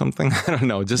approaching or something? I don't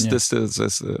know. Just this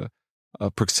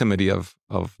a proximity of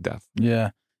death. Yeah,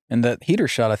 and that heater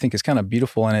shot I think is kind of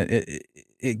beautiful, and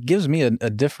it gives me a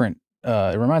different.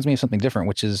 It reminds me of something different,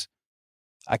 which is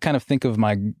I kind of think of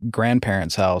my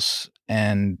grandparents' house.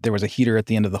 And there was a heater at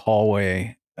the end of the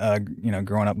hallway, you know,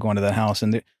 growing up, going to that house.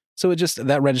 And so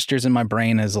that registers in my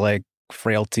brain as like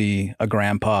frailty, a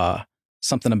grandpa,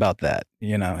 something about that,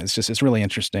 you know, it's really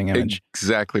interesting image.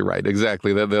 Exactly right.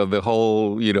 Exactly. The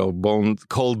whole, you know,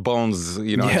 cold bones,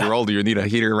 you know, as you're older, you need a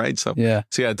heater, right? So yeah,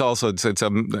 it's also, it's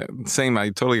a same.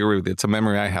 I totally agree with you. It's a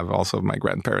memory I have also of my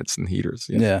grandparents and heaters.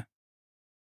 Yeah.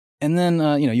 And then,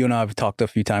 you know, you and I have talked a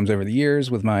few times over the years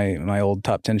with my old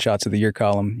top 10 shots of the year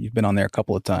column. You've been on there a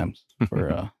couple of times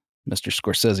for Mr.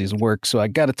 Scorsese's work. So I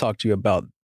got to talk to you about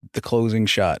the closing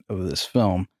shot of this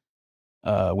film,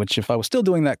 which if I was still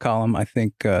doing that column, I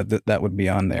think that would be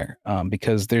on there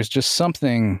because there's just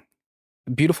something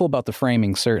beautiful about the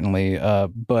framing, certainly.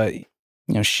 But, you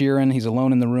know, Sheeran, he's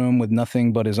alone in the room with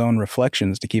nothing but his own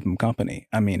reflections to keep him company.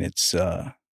 I mean, it's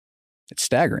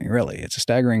staggering, really. It's a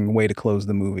staggering way to close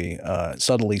the movie,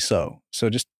 subtly so. So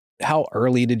just how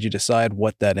early did you decide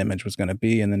what that image was going to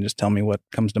be? And then just tell me what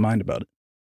comes to mind about it.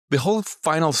 The whole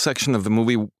final section of the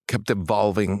movie kept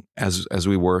evolving as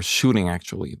we were shooting,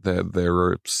 actually. There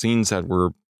were scenes that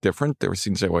were different. There were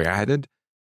scenes that were added.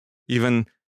 Even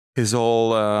his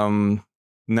whole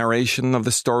narration of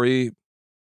the story,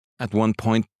 at one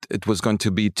point, it was going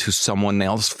to be to someone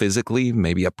else physically,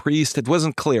 maybe a priest. It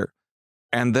wasn't clear.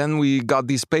 And then we got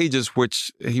these pages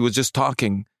which he was just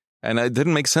talking, and it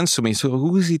didn't make sense to me. So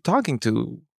who is he talking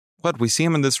to? What, we see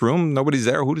him in this room? Nobody's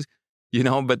there. Who does, you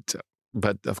know, but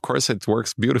of course it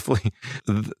works beautifully.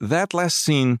 That last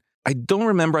scene, I don't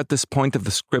remember at this point of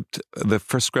the script. The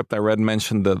first script I read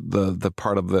mentioned the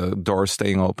part of the door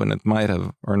staying open. It might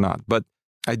have or not. But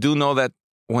I do know that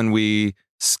when we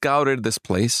scouted this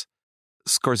place,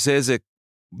 Scorsese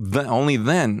only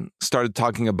then started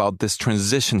talking about this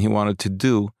transition he wanted to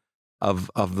do of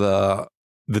the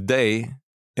day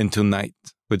into night,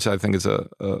 which I think is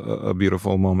a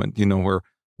beautiful moment, you know, where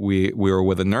we were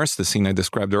with a nurse, the scene I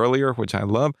described earlier, which I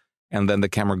love. And then the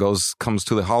camera comes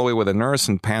to the hallway with a nurse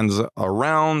and pans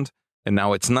around, and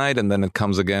now it's night. And then it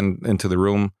comes again into the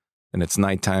room and it's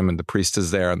nighttime and the priest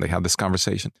is there and they have this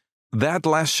conversation. That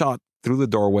last shot through the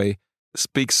doorway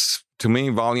speaks to me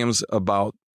volumes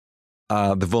about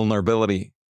the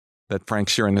vulnerability that Frank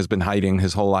Sheeran has been hiding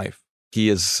his whole life. He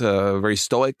is very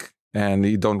stoic, and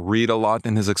you don't read a lot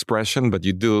in his expression, but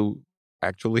you do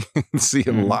actually see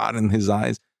a lot in his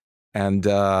eyes. And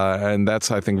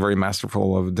that's, I think, very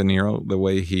masterful of De Niro, the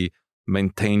way he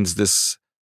maintains this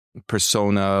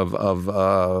persona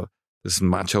of this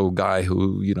macho guy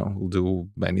who, will do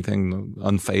anything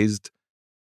unfazed.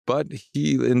 But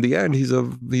in the end, he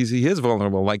is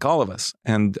vulnerable, like all of us.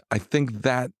 And I think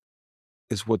that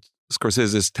is what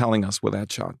Scorsese is telling us with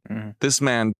that shot. Mm-hmm. This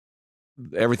man,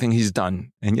 everything he's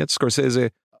done. And yet Scorsese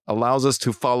allows us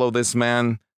to follow this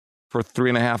man for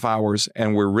 3.5 hours,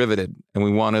 and we're riveted, and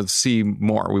we want to see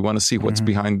more. We want to see what's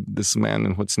behind this man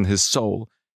and what's in his soul.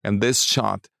 And this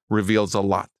shot reveals a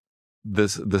lot.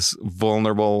 This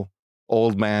vulnerable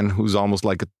old man who's almost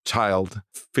like a child,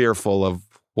 fearful of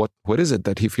what is it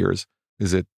that he fears?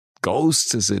 Is it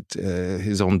ghosts? Is it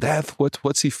his own death?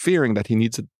 What's he fearing that he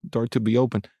needs a door to be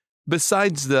open?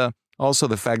 Besides also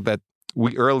the fact that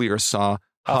we earlier saw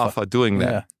Hoffa doing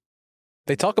that. Yeah.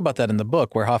 They talk about that in the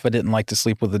book, where Hoffa didn't like to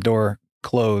sleep with the door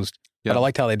closed. Yeah. But I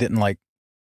liked how they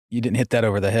you didn't hit that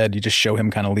over the head. You just show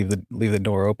him kind of leave the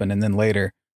door open. And then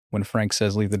later, when Frank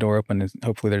says leave the door open,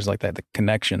 hopefully there's like the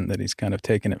connection that he's kind of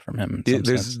taken it from him.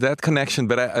 There's that connection,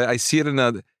 but I see it in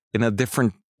a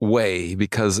different way,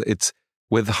 because it's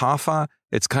with Hoffa,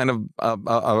 it's kind of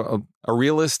a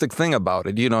realistic thing about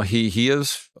it. He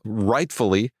is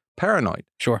rightfully paranoid.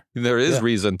 Sure. There is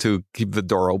reason to keep the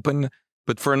door open.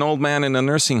 But for an old man in a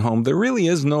nursing home, there really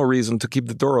is no reason to keep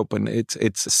the door open.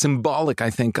 It's symbolic,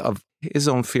 I think, of his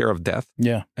own fear of death.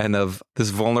 Yeah. And of this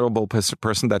vulnerable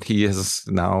person that he has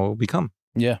now become.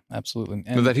 Yeah, absolutely.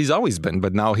 And that he's always been,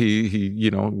 but now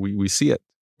we see it.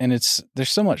 And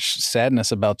there's so much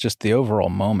sadness about just the overall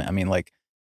moment. I mean, like,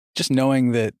 just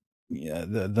knowing that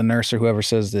the nurse or whoever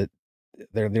says that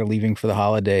they're leaving for the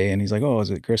holiday, and he's like, oh, is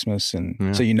it Christmas?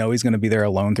 And so he's going to be there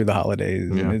alone through the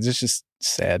holidays. Yeah. And it's just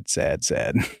sad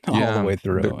all the way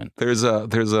through. There's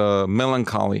a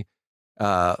melancholy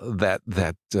that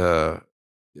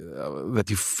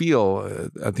you feel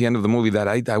at the end of the movie that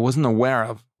I wasn't aware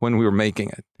of when we were making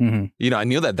it. Mm-hmm. I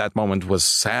knew that moment was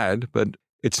sad, but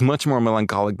it's much more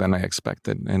melancholic than I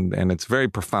expected, and it's very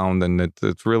profound, and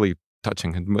it's really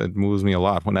touching. It moves me a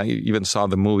lot. When I even saw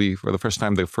the movie for the first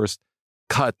time, the first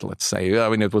cut, let's say, I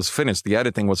mean, it was finished. The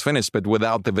editing was finished, but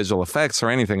without the visual effects or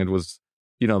anything. It was,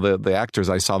 the actors,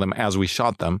 I saw them as we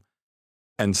shot them,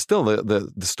 and still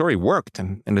the story worked,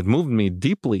 and it moved me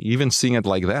deeply, even seeing it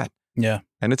like that. Yeah.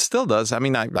 And it still does. I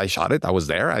mean, I shot it. I was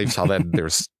there. I saw that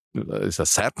it's a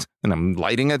set, and I'm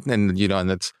lighting it, and,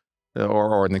 and it's,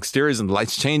 or an exterior, and the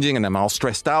lights changing, and I'm all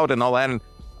stressed out and all that. And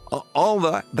all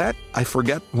that I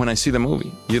forget when I see the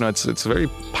movie. It's very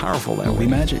powerful that movie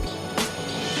way. Magic.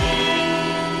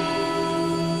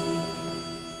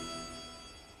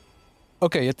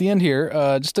 Okay, at the end here,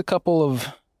 just a couple of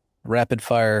rapid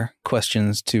fire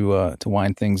questions to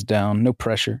wind things down. No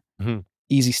pressure. Mm-hmm.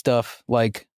 Easy stuff.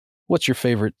 Like, what's your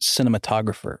favorite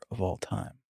cinematographer of all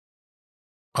time?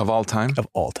 Of all time? Of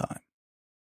all time.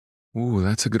 Ooh,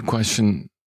 that's a good question.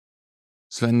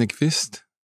 Sven Nykvist?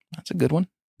 That's a good one.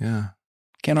 Yeah.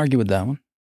 Can't argue with that one.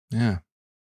 Yeah.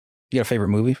 You got a favorite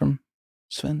movie from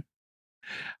Sven?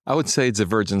 I would say it's A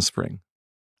Virgin Spring.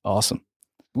 Awesome.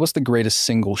 What's the greatest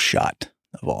single shot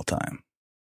of all time?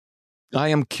 I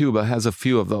Am Cuba has a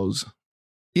few of those.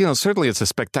 Certainly it's a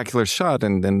spectacular shot,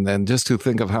 and just to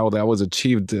think of how that was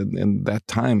achieved in that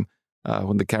time,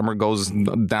 when the camera goes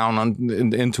down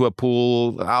into a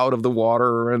pool, out of the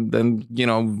water, and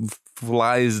then,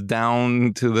 flies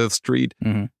down to the street.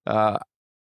 Mm-hmm.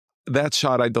 That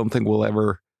shot, I don't think will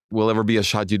ever be a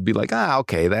shot you'd be like,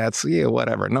 okay, that's,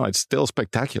 whatever. No, it's still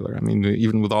spectacular. I mean,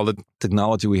 even with all the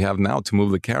technology we have now to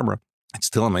move the camera, it's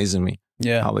still amazing me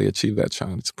how they achieve that shot.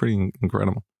 It's pretty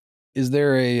incredible. Is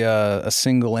there a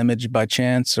single image by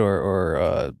chance or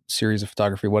a series of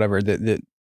photography, whatever, that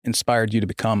inspired you to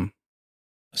become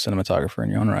a cinematographer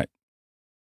in your own right?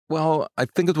 Well, I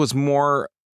think it was more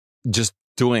just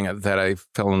doing it that I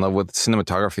fell in love with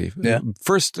cinematography. Yeah.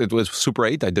 First, it was Super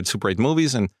 8. I did Super 8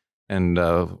 movies and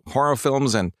horror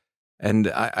films, and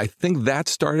I think that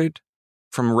started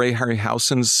from Ray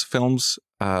Harryhausen's films,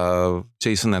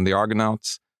 Jason and the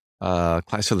Argonauts,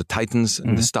 Clash of the Titans,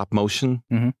 and the stop motion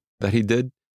that he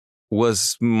did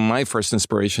was my first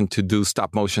inspiration to do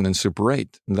stop motion in Super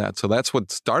 8. So that's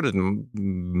what started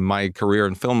my career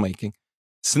in filmmaking.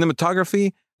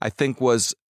 Cinematography, I think,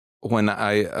 was when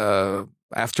I,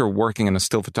 after working in a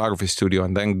still photography studio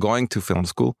and then going to film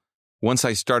school, once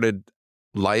I started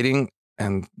lighting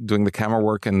and doing the camera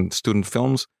work in student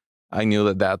films, I knew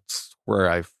that that's where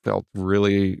I felt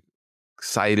really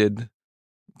excited,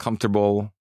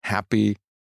 comfortable, happy,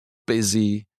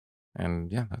 busy.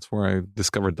 And yeah, that's where I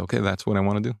discovered, okay, that's what I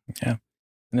want to do. Yeah.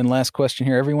 And then last question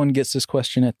here. Everyone gets this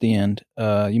question at the end.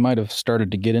 You might have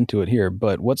started to get into it here,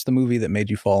 but what's the movie that made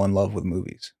you fall in love with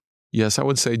movies? Yes, I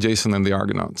would say Jason and the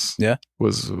Argonauts. Yeah.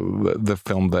 Was the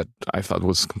film that I thought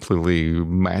was completely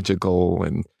magical.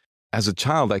 And as a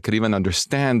child, I could even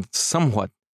understand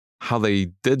somewhat how they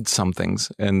did some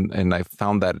things. And I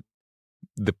found that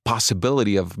the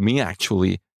possibility of me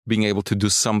actually being able to do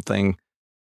something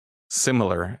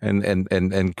similar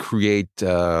and create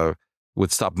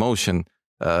with stop motion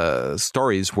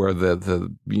stories where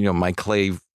the my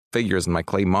clay figures and my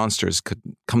clay monsters could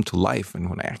come to life. And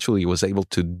when I actually was able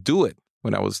to do it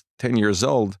when I was 10 years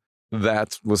old,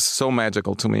 that was so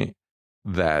magical to me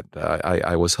that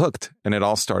I was hooked. And it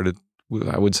all started,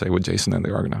 I would say, with Jason and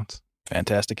the Argonauts.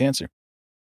 Fantastic answer.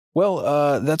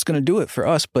 Well, that's going to do it for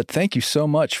us, but thank you so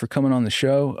much for coming on the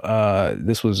show.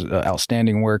 This was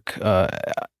outstanding work.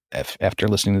 After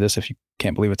listening to this, if you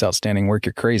can't believe it's outstanding work,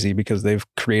 you're crazy, because they've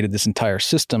created this entire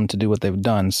system to do what they've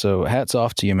done. So hats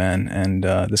off to you, man. And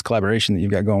this collaboration that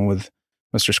you've got going with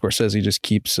Mr. Scorsese just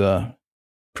keeps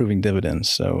proving dividends.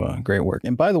 So great work.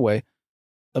 And by the way,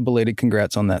 a belated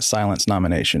congrats on that Silence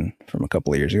nomination from a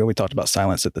couple of years ago. We talked about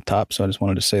Silence at the top, so I just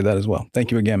wanted to say that as well. Thank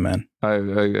you again, man. I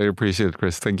appreciate it,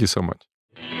 Chris. Thank you so much.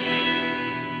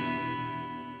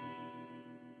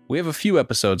 We have a few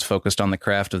episodes focused on the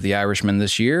craft of The Irishman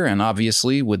this year, and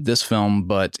obviously with this film,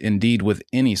 but indeed with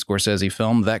any Scorsese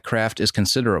film, that craft is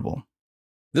considerable.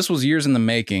 This was years in the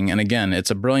making, and again,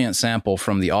 it's a brilliant sample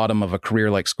from the autumn of a career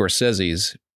like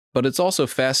Scorsese's, but it's also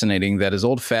fascinating that as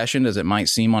old-fashioned as it might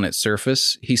seem on its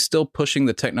surface, he's still pushing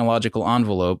the technological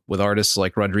envelope with artists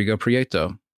like Rodrigo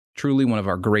Prieto, truly one of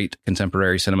our great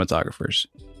contemporary cinematographers.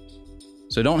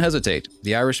 So don't hesitate.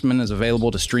 The Irishman is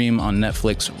available to stream on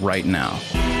Netflix right now.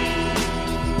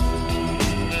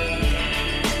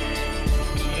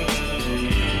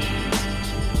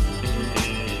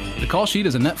 The Call Sheet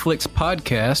is a Netflix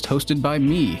podcast hosted by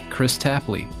me, Chris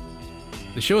Tapley.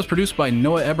 The show is produced by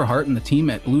Noah Eberhardt and the team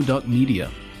at Blue Duck Media.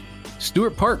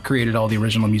 Stuart Park created all the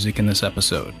original music in this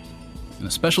episode. And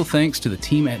a special thanks to the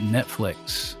team at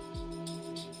Netflix.